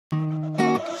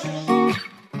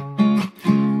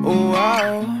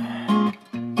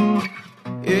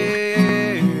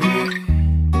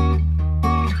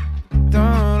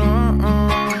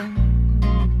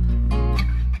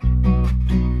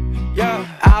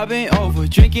I've been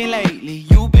overdrinking lately,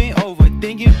 you been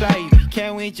overthinking, baby.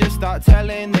 Can we just start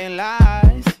telling them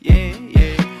lies? Yeah,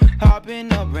 yeah.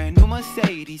 Hopping a brand new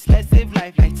Mercedes, let's live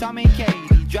life like Tom and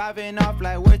Katie. Driving off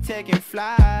like we're taking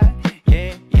flight.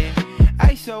 Yeah, yeah.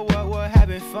 Ay, so what, we're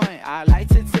having fun. I like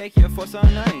to take you for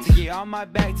some lunch, to get on my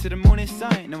back to the moon and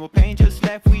sun. No more pain, just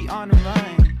left, we on the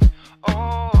run.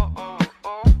 Oh, oh,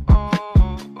 oh, oh,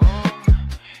 oh, oh.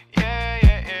 Yeah,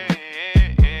 yeah, yeah,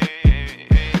 yeah, yeah,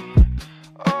 yeah.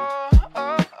 Oh,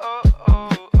 oh, oh,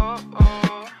 oh, oh,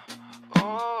 oh,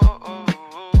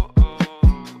 oh, oh,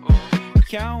 oh.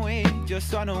 Can't we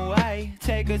just run away?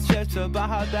 Take a trip to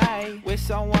Baha Bay with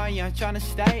someone young trying to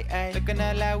stay, ayy. Looking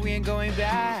at like we ain't going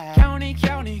back.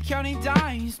 Counting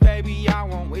dimes, baby, I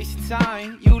won't waste your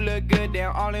time. You look good,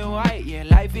 they're all in white. Yeah,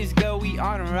 life is good, we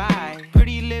on a ride.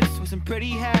 Pretty lips with some pretty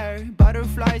hair,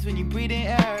 butterflies when you breathe in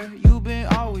air. You've been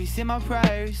always in my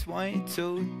prayers. 1,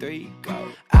 2, 3, go.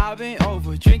 I've been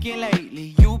overdrinking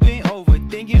lately, you've been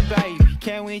overthinking, baby.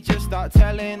 Can we just start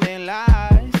telling them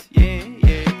lies? Yeah,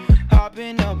 yeah.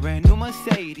 Hopping a brand new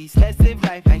Mercedes, let's live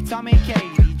life like Tom and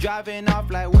Katie. Driving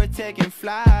off like we're taking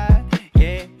flight.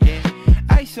 Yeah, yeah.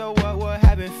 Ay, so what, we're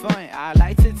having fun. I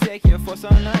like to take you for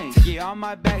some lunch, to get on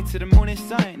my back to the moon and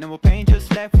sun. No more pain,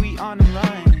 just left, we on the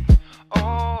run.